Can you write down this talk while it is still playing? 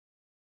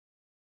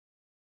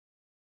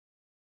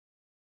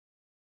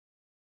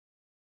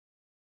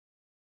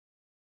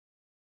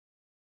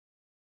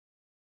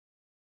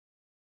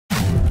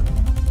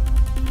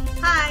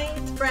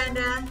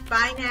Brenda,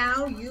 by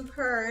now you've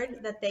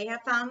heard that they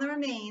have found the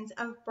remains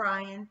of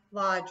Brian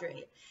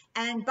Laundrie.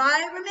 And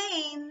by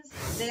remains,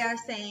 they are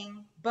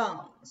saying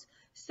bones.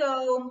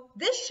 So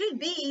this should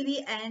be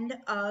the end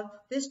of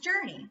this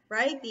journey,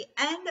 right? The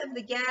end of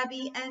the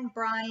Gabby and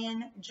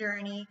Brian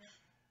journey.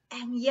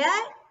 And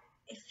yet,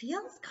 it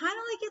feels kind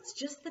of like it's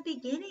just the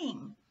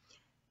beginning.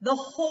 The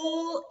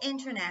whole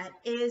internet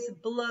is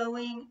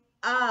blowing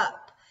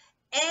up.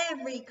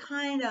 Every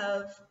kind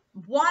of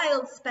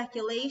wild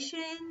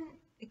speculation,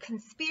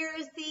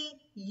 conspiracy,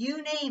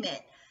 you name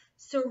it,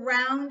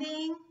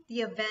 surrounding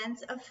the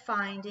events of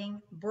finding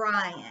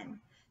Brian.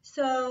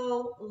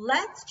 So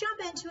let's jump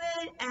into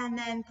it, and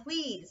then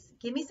please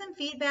give me some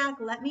feedback.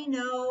 Let me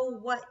know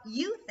what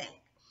you think.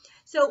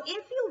 So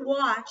if you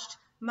watched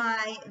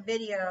my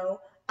video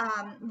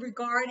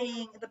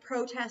regarding the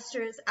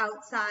protesters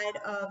outside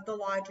of the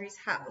Laundrie's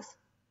house,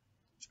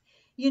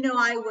 you know,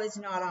 I was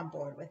not on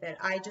board with it.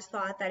 I just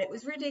thought that it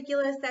was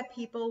ridiculous that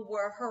people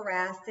were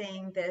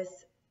harassing this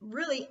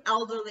really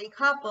elderly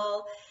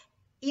couple,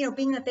 you know,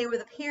 being that they were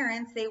the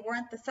parents, they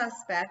weren't the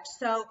suspect.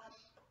 So,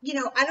 you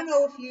know, I don't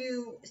know if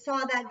you saw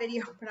that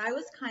video, but I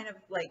was kind of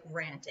like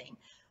ranting.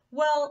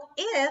 Well,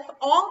 if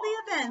all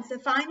the events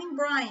of finding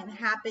Brian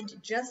happened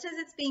just as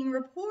it's being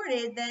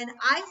reported, then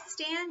I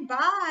stand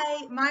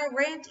by my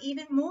rant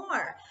even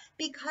more.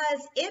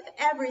 Because if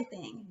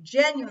everything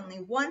genuinely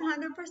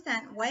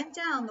 100% went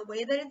down the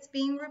way that it's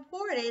being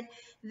reported,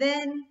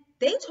 then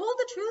they told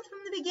the truth from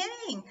the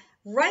beginning.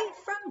 Right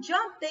from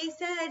jump, they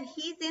said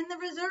he's in the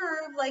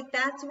reserve, like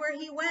that's where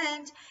he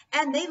went,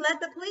 and they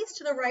led the police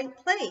to the right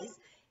place.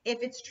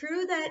 If it's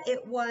true that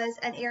it was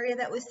an area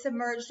that was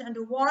submerged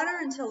underwater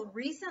until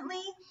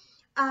recently,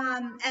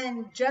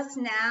 and just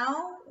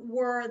now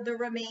were the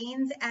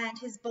remains and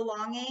his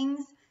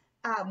belongings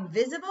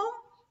visible,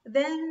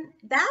 then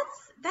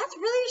that's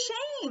really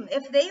a shame.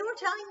 If they were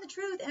telling the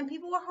truth and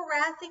people were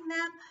harassing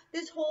them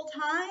this whole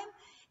time,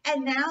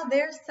 and now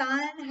their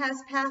son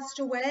has passed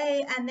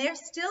away and they're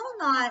still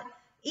not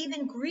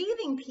even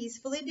grieving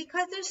peacefully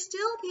because there's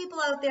still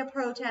people out there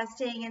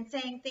protesting and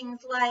saying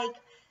things like,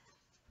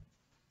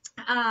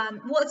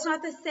 well, it's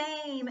not the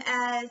same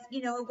as,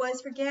 you know, it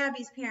was for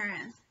Gabby's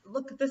parents.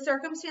 Look, the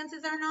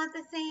circumstances are not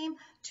the same.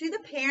 To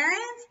the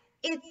parents,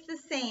 it's the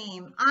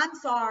same. I'm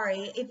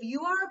sorry. If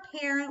you are a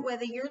parent,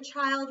 whether your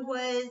child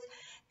was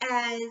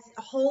as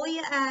holy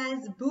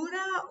as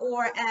Buddha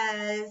or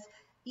as,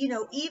 you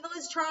know, evil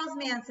as Charles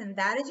Manson,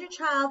 that is your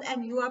child,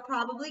 and you are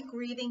probably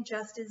grieving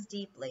just as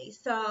deeply.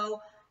 So,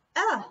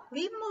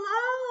 leave them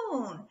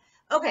alone.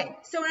 Okay,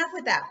 so enough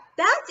with that.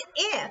 That's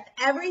if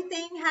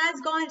everything has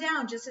gone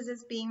down just as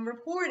it's being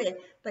reported.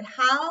 But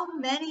how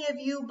many of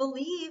you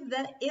believe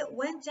that it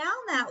went down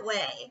that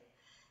way?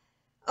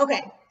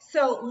 Okay,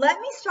 so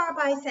let me start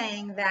by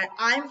saying that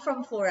I'm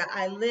from Florida.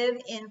 I live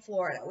in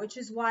Florida, which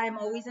is why I'm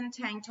always in a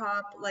tank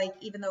top, like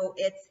even though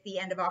it's the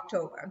end of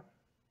October.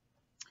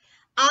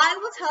 I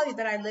will tell you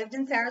that I lived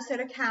in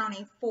Sarasota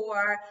County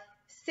for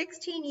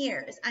 16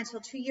 years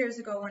until 2 years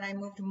ago when I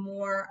moved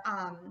more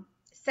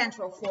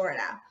central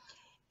Florida.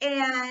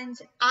 And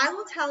I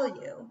will tell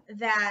you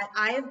that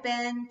I have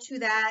been to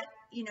that,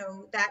 you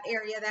know, that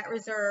area, that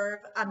reserve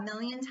a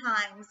million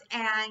times.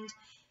 And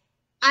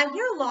I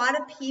hear a lot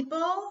of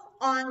people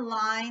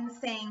online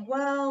saying,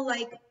 well,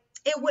 like,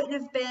 it wouldn't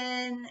have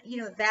been,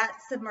 you know,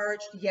 that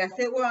submerged. Yes,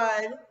 it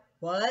would.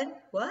 Would?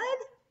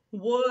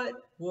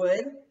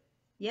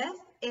 Yes,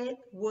 it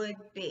would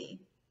be.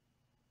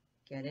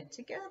 Get it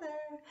together.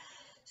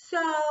 So,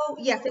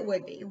 yes, it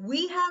would be.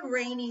 We have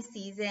rainy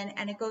season,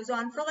 and it goes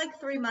on for like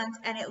 3 months,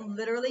 and it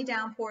literally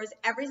downpours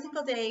every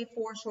single day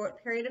for a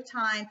short period of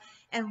time,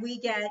 and we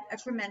get a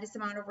tremendous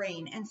amount of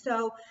rain. And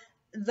so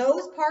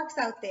those parks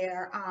out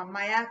there,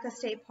 Mayaca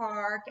State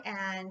Park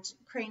and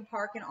Crane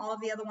Park and all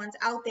of the other ones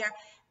out there,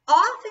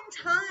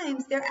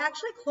 oftentimes they're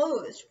actually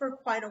closed for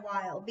quite a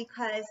while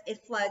because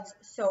it floods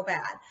so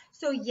bad.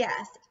 So,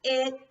 yes,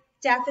 it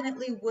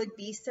definitely would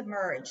be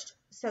submerged.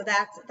 So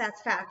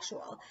that's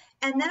factual.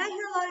 And then I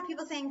hear a lot of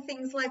people saying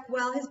things like,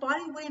 well, his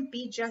body wouldn't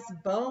be just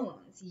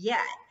bones yet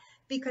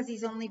because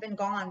he's only been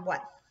gone,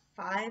 what,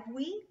 5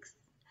 weeks?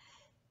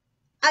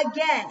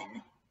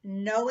 Again,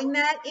 knowing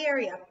that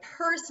area,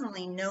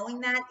 personally knowing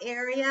that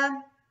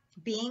area,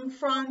 being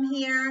from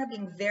here,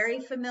 being very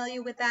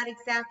familiar with that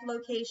exact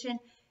location,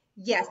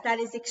 yes, that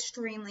is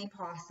extremely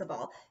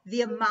possible.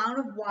 The amount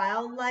of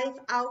wildlife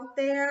out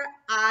there,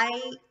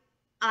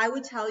 I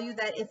would tell you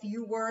that if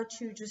you were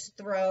to just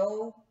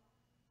throw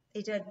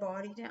a dead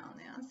body down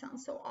there, that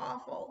sounds so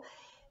awful.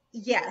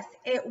 Yes,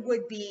 it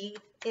would be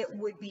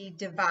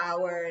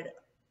devoured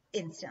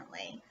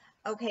instantly.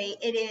 Okay,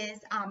 it is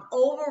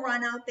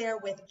overrun out there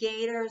with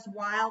gators,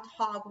 wild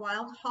hog.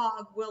 Wild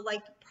hog will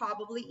like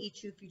probably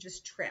eat you if you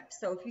just trip.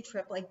 So if you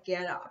trip, like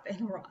get up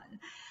and run.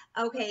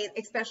 Okay,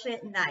 especially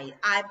at night.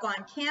 I've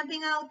gone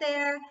camping out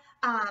there.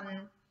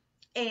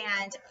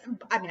 And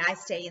I mean, I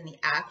stay in the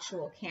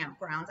actual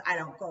campgrounds. I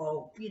don't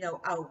go, you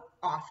know, out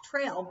off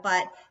trail,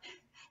 but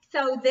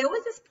So there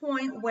was this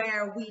point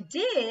where we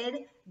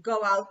did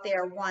go out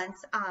there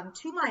once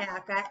to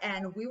Mayaca,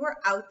 and we were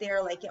out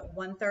there like at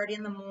 1:30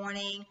 in the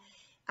morning,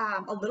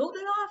 a little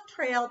bit off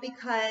trail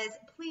because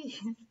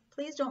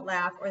please don't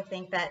laugh or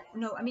think that,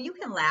 no, I mean, you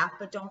can laugh,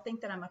 but don't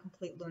think that I'm a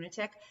complete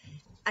lunatic.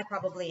 I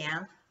probably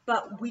am.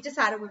 But we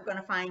decided we were going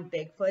to find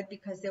Bigfoot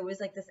because there was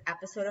like this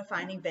episode of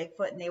Finding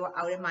Bigfoot and they were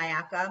out in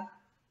Mayaca.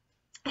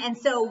 And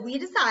so we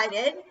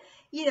decided,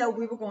 we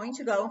were going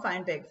to go and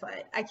find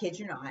Bigfoot. I kid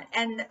you not.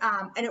 And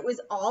it was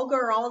all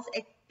girls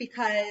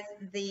because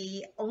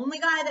the only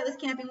guy that was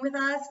camping with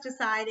us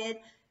decided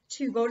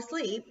to go to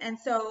sleep. And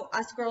so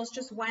us girls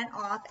just went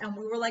off and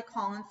we were like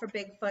calling for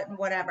Bigfoot and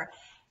whatever.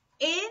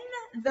 In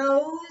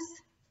those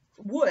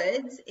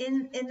woods,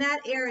 in that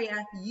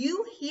area,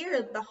 you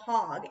hear the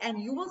hog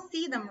and you will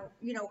see them,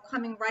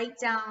 coming right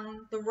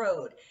down the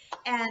road.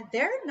 And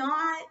they're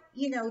not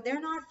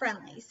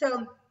friendly.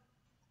 So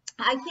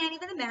I can't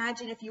even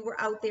imagine if you were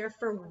out there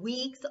for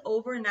weeks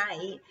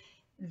overnight,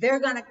 they're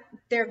gonna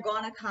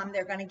come,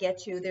 they're gonna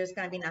get you, there's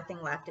gonna be nothing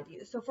left of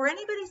you. So for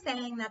anybody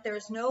saying that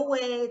there's no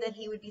way that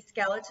he would be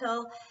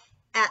skeletal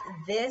at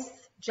this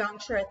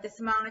juncture, at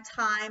this amount of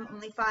time,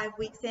 only 5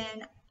 weeks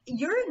in,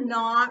 you're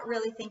not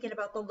really thinking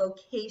about the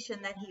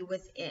location that he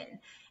was in.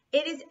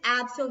 It is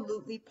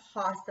absolutely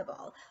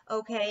possible,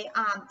 okay?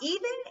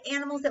 Even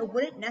animals that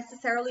wouldn't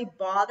necessarily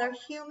bother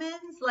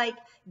humans, like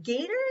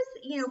gators,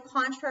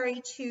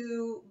 contrary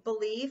to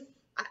belief,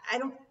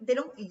 they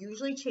don't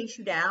usually chase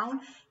you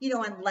down,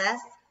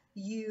 unless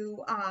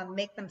you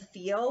make them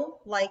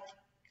feel like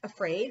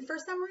afraid for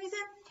some reason.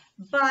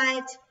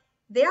 But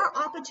they are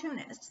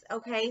opportunists,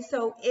 okay?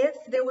 So if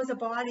there was a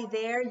body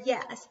there,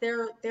 yes,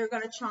 they're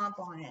gonna chomp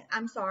on it.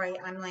 I'm sorry,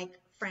 I'm like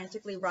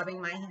frantically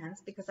rubbing my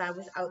hands because I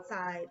was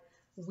outside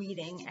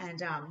weeding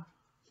and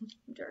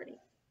dirty.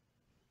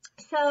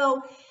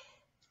 So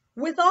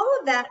with all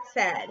of that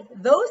said,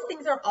 those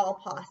things are all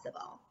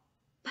possible.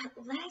 But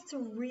let's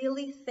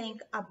really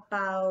think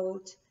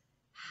about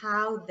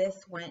how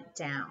this went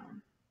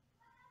down.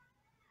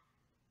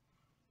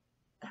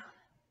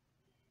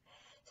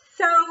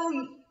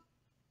 So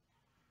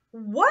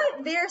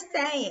what they're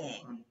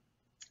saying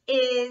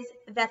is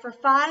that for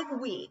 5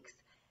 weeks,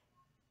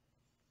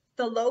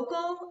 the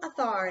local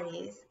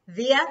authorities,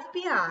 the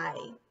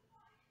FBI,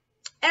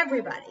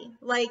 everybody,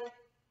 like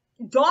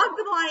Dog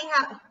the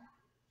Bounty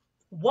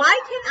why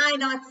can I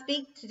not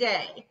speak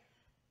today?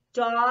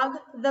 Dog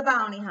the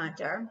Bounty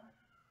Hunter,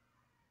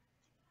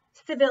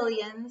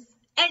 civilians,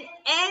 and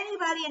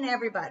anybody and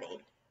everybody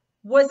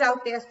was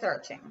out there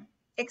searching,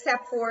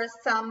 except for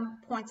some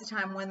points of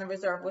time when the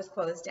reserve was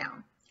closed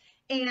down.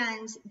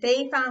 And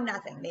they found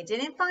nothing. They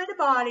didn't find a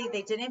body.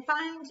 They didn't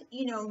find,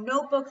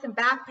 notebooks and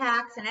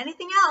backpacks and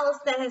anything else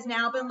that has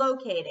now been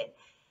located.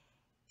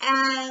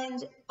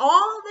 And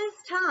all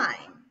this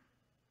time,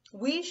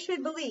 we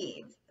should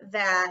believe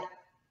that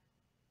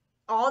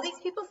all these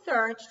people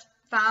searched,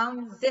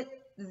 found zip,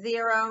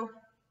 zero,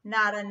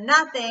 nada,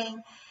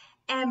 nothing.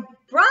 And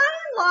Brian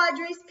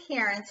Laundrie's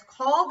parents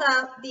called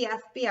up the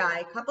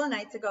FBI a couple of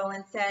nights ago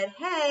and said,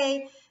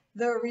 hey,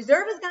 the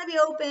reserve is going to be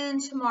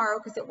open tomorrow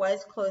because it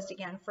was closed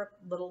again for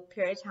a little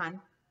period of time.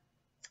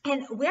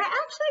 And we're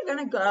actually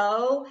going to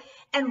go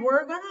and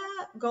we're going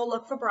to go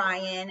look for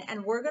Brian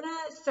and we're going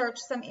to search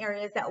some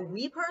areas that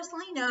we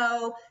personally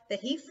know that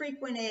he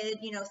frequented,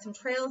 some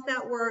trails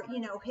that were,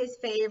 his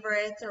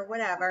favorites or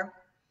whatever.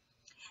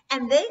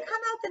 And they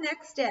come out the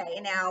next day.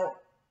 Now,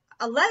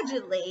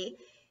 allegedly,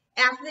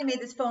 after they made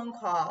this phone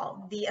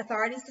call, the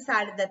authorities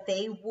decided that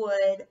they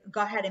would go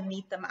ahead and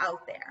meet them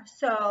out there.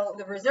 So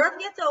the reserve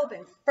gets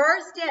open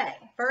first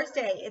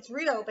day, it's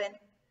reopened.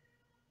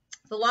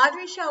 The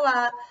Laundrie show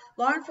up,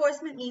 law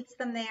enforcement meets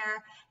them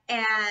there,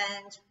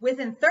 and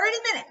within 30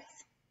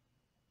 minutes,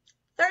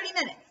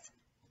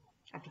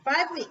 after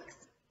 5 weeks,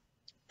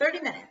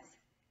 30 minutes,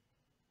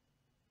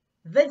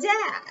 the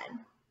dad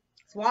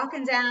is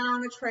walking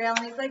down a trail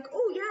and he's like,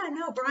 oh yeah,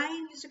 no,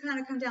 Brian used to kind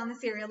of come down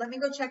this area. Let me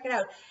go check it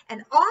out.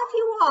 And off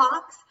he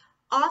walks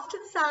off to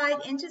the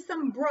side into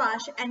some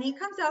brush and he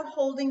comes out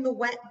holding the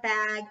wet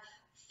bag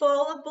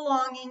full of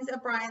belongings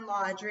of Brian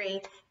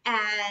Laundrie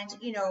and,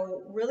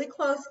 really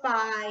close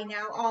by.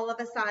 Now, all of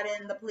a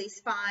sudden, the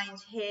police find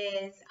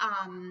his,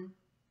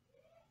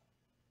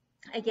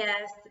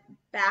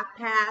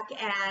 backpack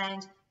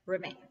and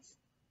remains.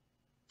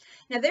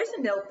 Now, there's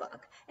a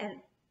notebook, and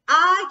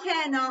I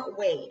cannot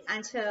wait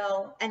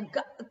until, and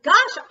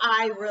gosh,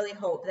 I really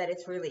hope that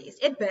it's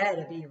released. It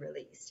better be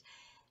released.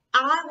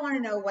 I want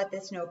to know what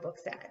this notebook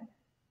said.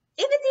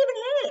 If it's even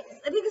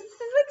his. I mean, this is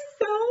like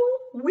so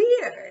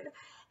weird.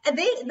 And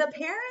the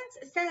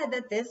parents said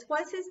that this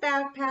was his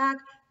backpack,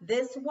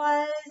 this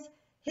was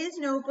his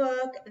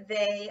notebook.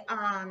 They,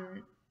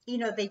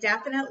 they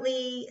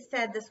definitely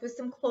said this was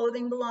some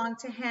clothing belonged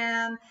to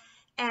him.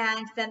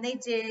 And then they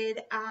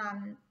did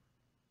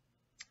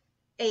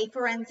a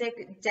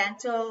forensic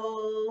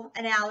dental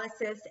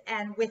analysis,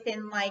 and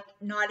within like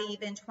not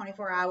even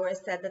 24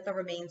 hours said that the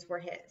remains were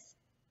his.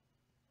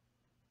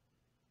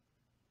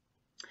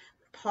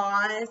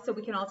 Pause so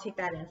we can all take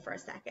that in for a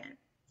second.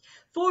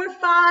 For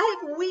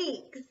 5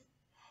 weeks,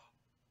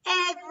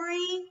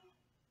 every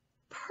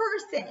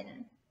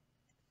person,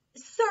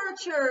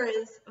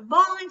 searchers,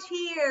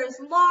 volunteers,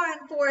 law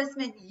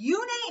enforcement,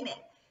 you name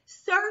it,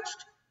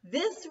 searched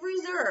this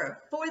reserve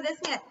for this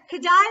man.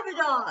 Cadaver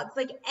dogs,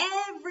 like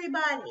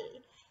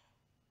everybody.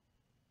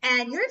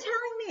 And you're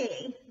telling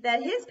me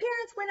that his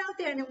parents went out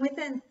there and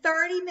within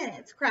 30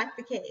 minutes cracked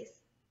the case.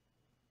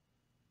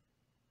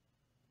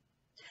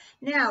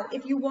 Now,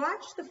 if you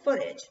watch the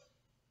footage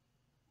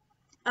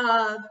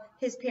of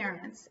his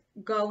parents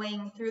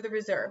going through the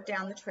reserve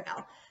down the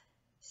trail,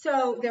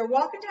 so they're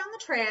walking down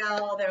the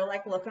trail, they're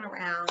like looking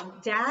around.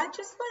 Dad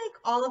just like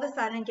all of a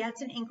sudden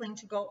gets an inkling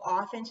to go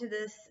off into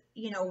this,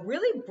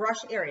 really brush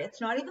area.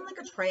 It's not even like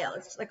a trail,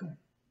 it's just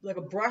like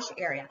a brush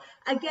area.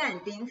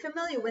 Again, being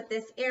familiar with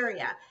this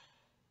area.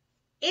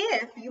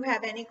 If you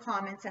have any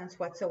common sense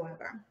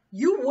whatsoever,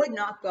 you would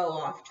not go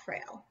off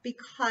trail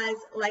because,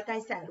 like I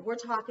said, we're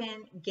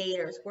talking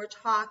gators, we're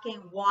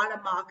talking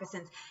water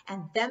moccasins,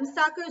 and them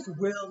suckers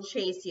will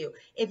chase you.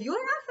 If you're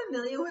not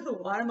familiar with a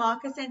water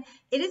moccasin,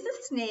 it is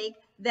a snake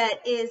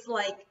that is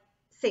like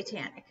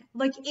satanic.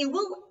 Like it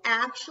will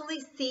actually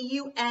see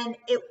you and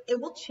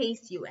it will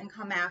chase you and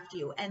come after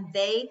you and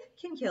they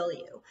can kill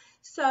you.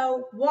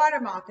 So water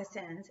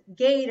moccasins,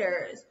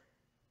 gators,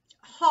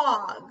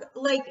 hog,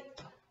 like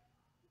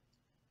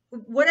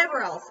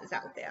whatever else is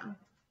out there.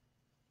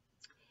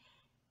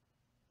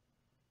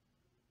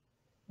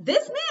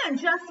 This man,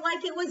 just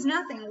like it was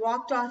nothing,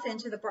 walked off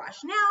into the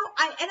brush. Now,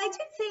 I did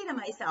say to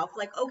myself,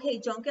 like, okay,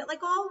 don't get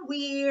like all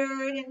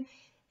weird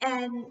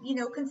and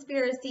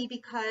conspiracy,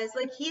 because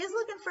like he is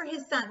looking for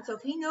his son. So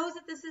if he knows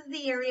that this is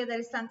the area that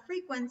his son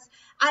frequents,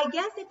 I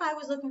guess if I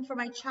was looking for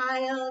my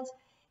child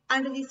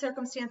under these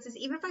circumstances,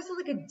 even if I saw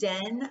like a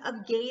den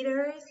of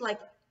gators, like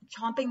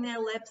chomping their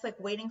lips, like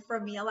waiting for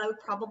a meal, I would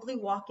probably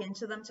walk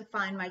into them to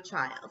find my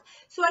child.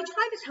 So I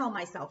tried to tell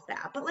myself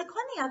that. But like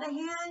on the other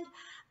hand,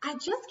 I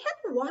just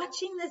kept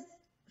watching this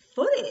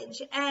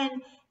footage and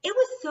it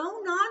was so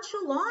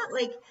nonchalant.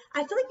 Like I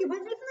feel like he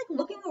wasn't even like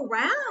looking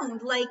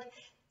around, like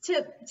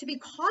to be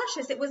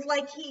cautious. It was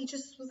like he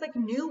just was like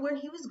knew where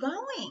he was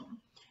going.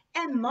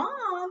 And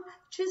mom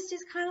just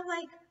is kind of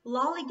like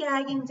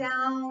lollygagging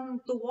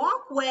down the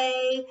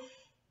walkway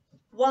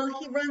while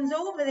he runs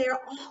over there.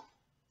 Oh,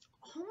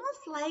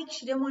 almost like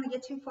she didn't want to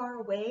get too far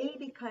away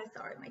because,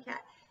 sorry, my cat,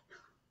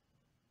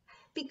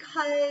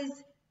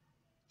 because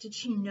did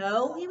she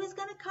know he was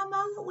going to come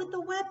out with the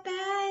wet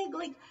bag?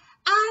 Like,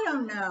 I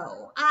don't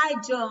know.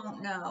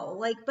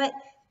 Like, but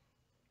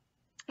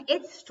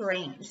it's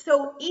strange.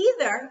 So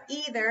either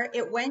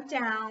it went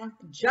down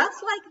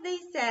just like they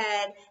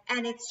said,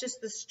 and it's just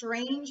the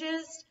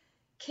strangest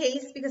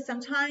case because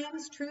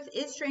sometimes truth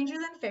is stranger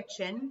than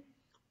fiction,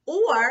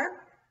 or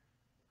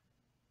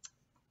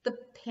the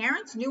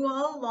parents knew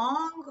all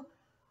along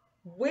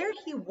where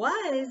he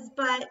was,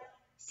 but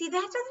see, that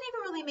doesn't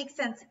even really make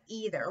sense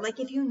either. Like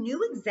if you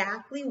knew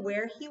exactly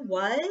where he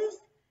was,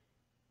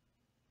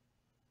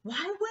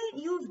 why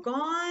wouldn't you have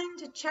gone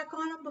to check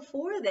on him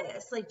before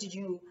this? Like, did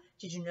you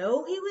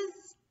know he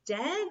was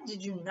dead?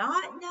 Did you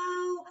not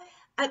know?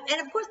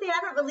 And of course, they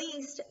haven't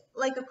released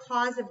like a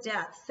cause of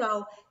death.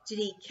 So did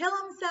he kill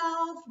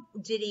himself?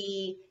 Did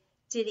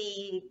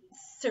he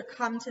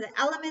succumb to the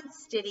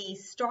elements? Did he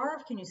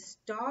starve? Can you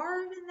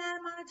starve in that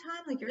amount of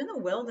time? Like you're in the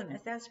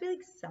wilderness. There has to be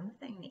like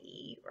something to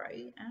eat,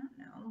 right? I don't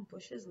know.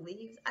 Bushes,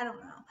 leaves. I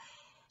don't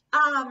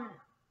know.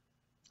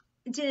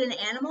 Did an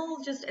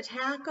animal just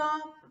attack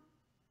him?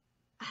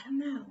 I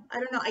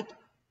don't know.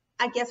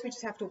 I guess we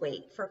just have to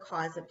wait for a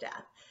cause of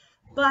death.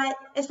 But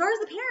as far as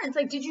the parents,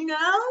 like, did you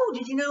know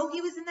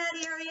he was in that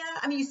area?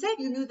 I mean, you said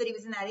you knew that he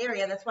was in that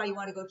area. That's why you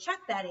want to go check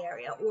that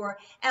area. Or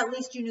at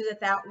least you knew that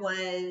that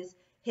was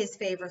his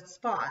favorite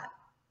spot.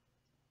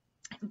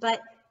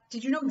 But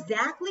did you know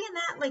exactly in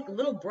that like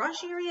little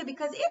brush area?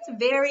 Because it's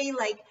very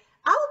like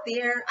out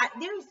there,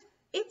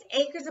 it's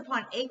acres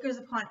upon acres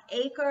upon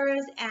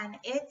acres. And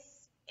it's,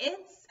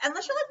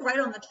 unless you're like right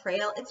on the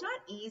trail, it's not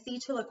easy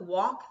to like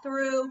walk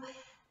through.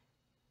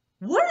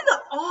 What are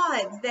the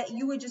odds that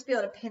you would just be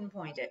able to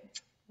pinpoint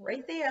it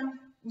right there?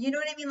 You know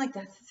what I mean? Like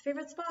that's his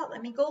favorite spot.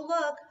 Let me go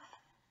look.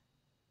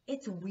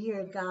 It's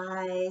weird,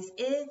 guys.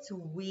 It's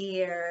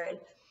weird.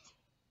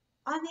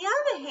 On the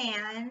other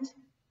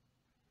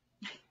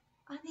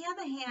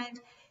hand,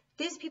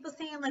 there's people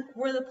saying like,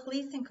 were the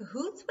police in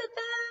cahoots with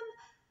them?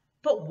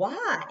 But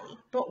why?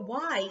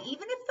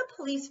 Even if the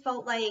police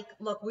felt like,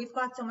 look, we've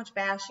got so much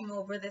bashing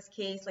over this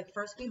case. Like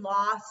first we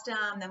lost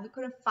him, then we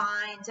couldn't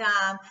find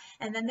him.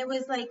 And then there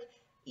was like,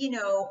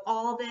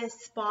 all this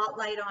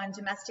spotlight on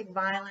domestic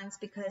violence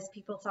because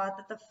people thought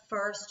that the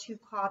first 2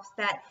 cops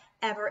that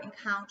ever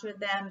encountered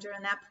them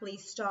during that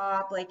police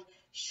stop, like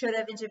should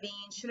have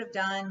intervened, should have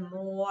done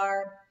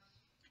more,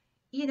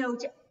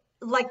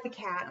 like the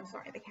cat. I'm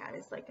sorry, the cat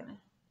is like gonna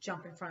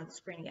jump in front of the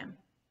screen again.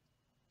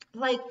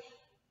 Like,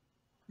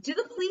 do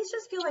the police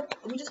just feel like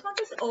we just want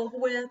this over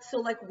with?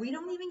 So like, we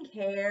don't even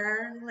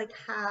care like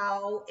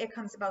how it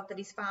comes about that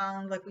he's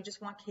found. Like we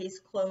just want case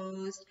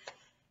closed.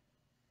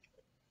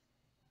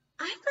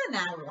 I find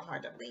that a little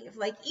hard to believe.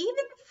 Like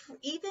even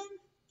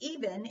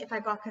if I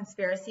got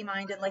conspiracy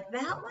minded, like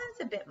that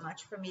one's a bit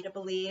much for me to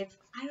believe.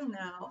 I don't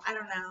know.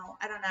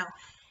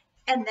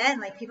 And then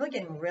like people are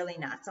getting really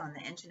nuts on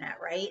the internet,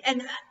 right?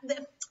 And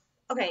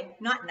okay,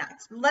 not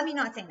nuts. Let me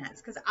not say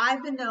nuts because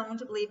I've been known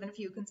to believe in a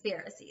few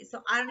conspiracies,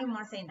 so I don't even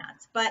want to say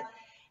nuts. But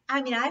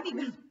I mean, I've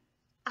even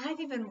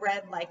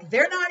read like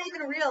they're not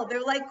even real.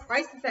 They're like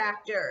crisis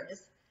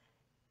actors.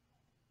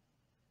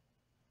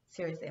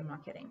 Seriously, I'm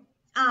not kidding.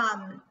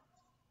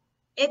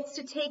 It's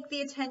to take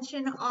the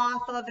attention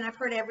off of, and I've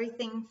heard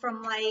everything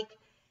from like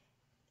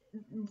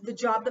the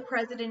job the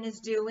president is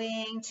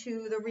doing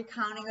to the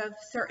recounting of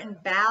certain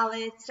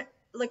ballots,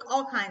 like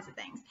all kinds of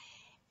things.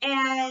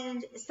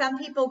 And some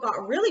people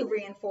got really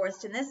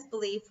reinforced in this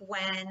belief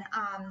when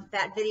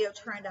that video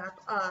turned up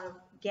of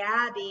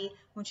Gabby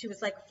when she was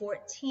like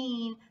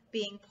 14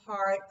 being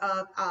part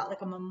of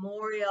like a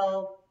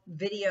memorial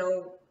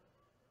video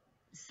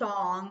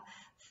song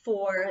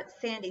for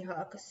Sandy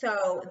Hook.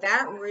 So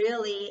that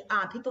really,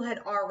 people had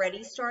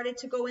already started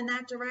to go in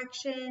that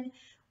direction.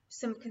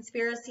 Some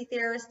conspiracy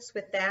theorists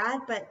with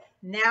that, but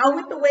now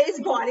with the way his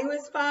body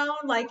was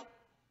found, like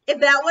if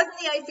that wasn't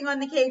the icing on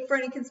the cake for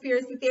any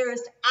conspiracy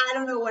theorist, I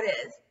don't know what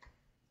is.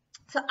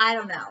 So I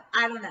don't know.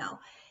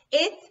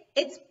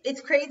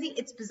 It's crazy,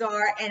 it's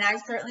bizarre, and I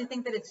certainly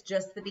think that it's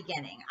just the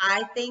beginning.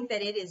 I think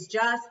that it is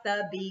just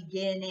the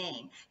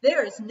beginning.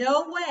 There is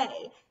no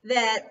way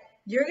that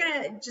you're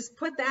gonna just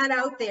put that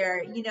out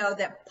there, you know,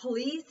 that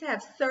police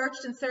have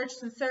searched and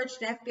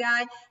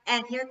FBI,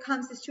 and here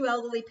comes his two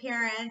elderly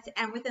parents,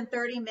 and within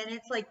 30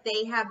 minutes, like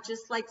they have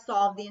just like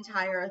solved the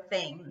entire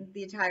thing,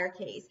 the entire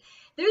case.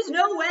 There's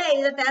no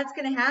way that that's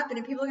gonna happen,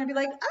 and people are gonna be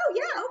like, oh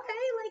yeah,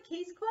 okay, like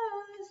case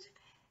closed.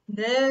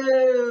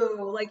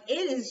 No, like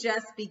it is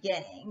just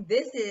beginning.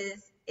 This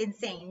is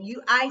insane.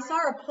 I saw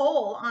a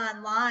poll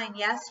online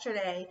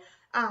yesterday,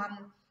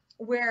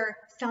 where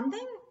some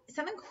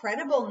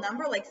incredible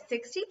number, like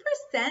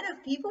 60%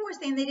 of people were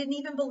saying they didn't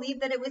even believe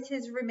that it was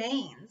his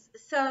remains.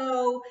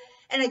 So,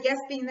 and I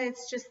guess being that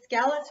it's just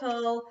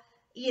skeletal,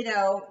 you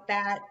know,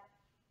 that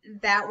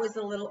was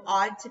a little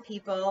odd to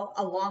people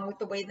along with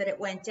the way that it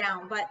went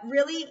down. But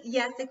really,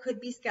 yes, it could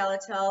be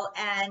skeletal.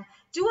 And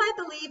do I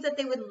believe that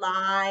they would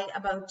lie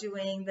about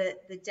doing the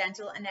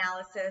dental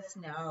analysis?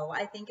 No,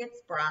 I think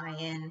it's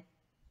Brian.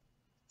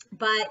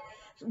 But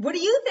what do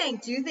you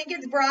think? Do you think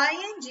it's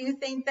Brian? Do you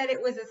think that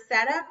it was a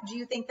setup? Do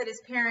you think that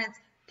his parents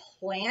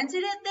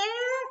planted it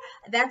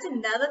there? That's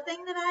another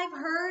thing that I've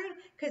heard,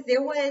 because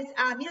there was,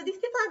 you know, these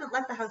people haven't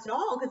left the house at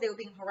all because they were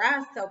being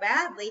harassed so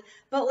badly.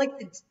 But like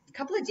a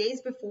couple of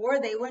days before,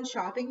 they went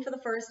shopping for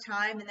the first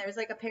time, and there's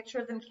like a picture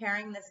of them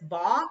carrying this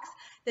box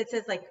that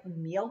says like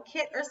meal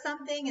kit or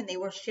something, and they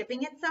were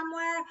shipping it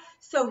somewhere.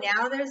 So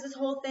now there's this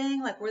whole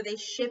thing, like were they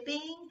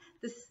shipping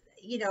this,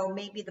 you know,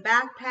 maybe the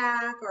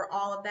backpack or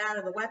all of that,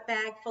 or the wet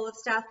bag full of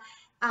stuff,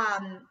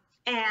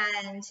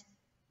 and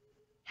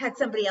had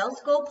somebody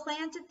else go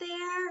plant it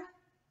there?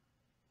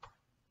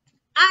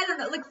 I don't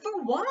know, like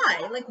for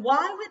why? Like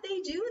why would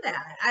they do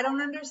that? I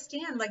don't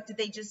understand. Like did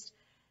they just,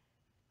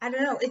 I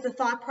don't know, is the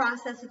thought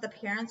process that the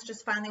parents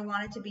just finally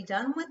wanted to be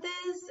done with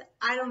this?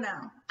 I don't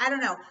know.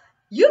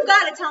 You've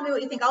got to tell me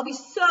what you think. I'll be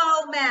so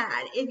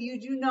mad if you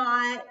do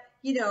not,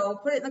 you know,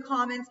 put it in the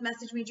comments,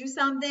 message me, do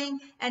something,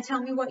 and tell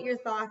me what your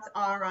thoughts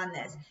are on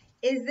this.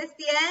 Is this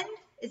the end?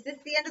 Is this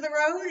the end of the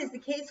road? Is the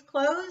case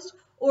closed?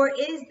 Or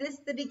is this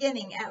the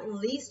beginning, at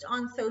least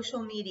on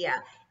social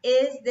media?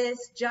 Is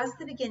this just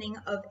the beginning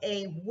of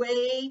a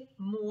way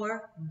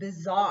more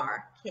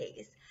bizarre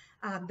case?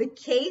 The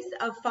case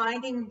of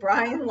finding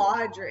Brian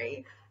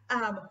Laundrie.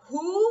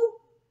 Who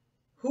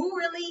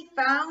really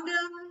found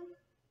him?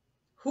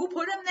 Who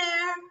put him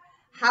there?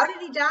 How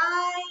did he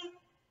die?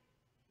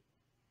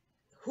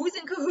 Who's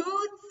in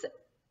cahoots?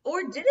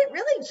 Or did it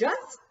really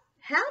just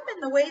happen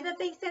the way that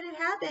they said it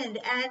happened?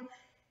 And,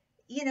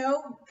 you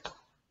know,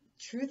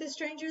 truth is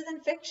stranger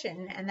than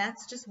fiction, and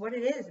that's just what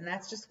it is, and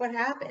that's just what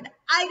happened.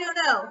 I don't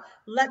know.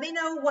 Let me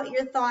know what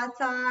your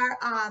thoughts are.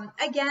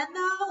 Again,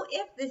 though,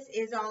 if this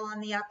is all on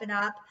the up and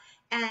up,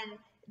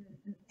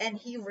 and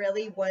he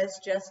really was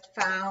just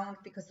found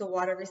because the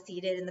water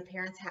receded and the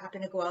parents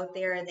happened to go out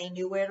there and they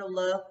knew where to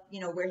look, you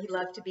know, where he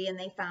loved to be, and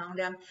they found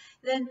him,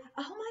 then,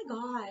 oh my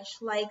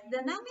gosh, like,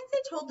 then that means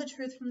they told the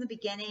truth from the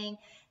beginning,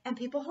 and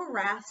people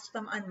harassed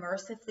them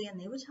unmercifully, and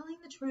they were telling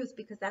the truth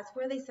because that's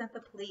where they sent the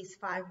police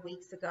 5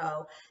 weeks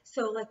ago.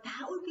 So, like,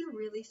 that would be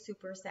really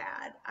super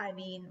sad. I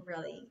mean,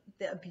 really,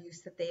 the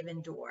abuse that they've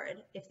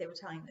endured if they were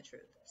telling the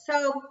truth.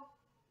 So,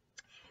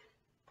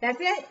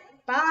 that's it.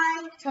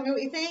 Bye. Tell me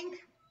what you think.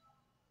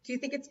 Do you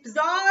think it's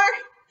bizarre?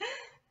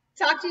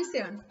 Talk to you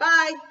soon.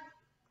 Bye.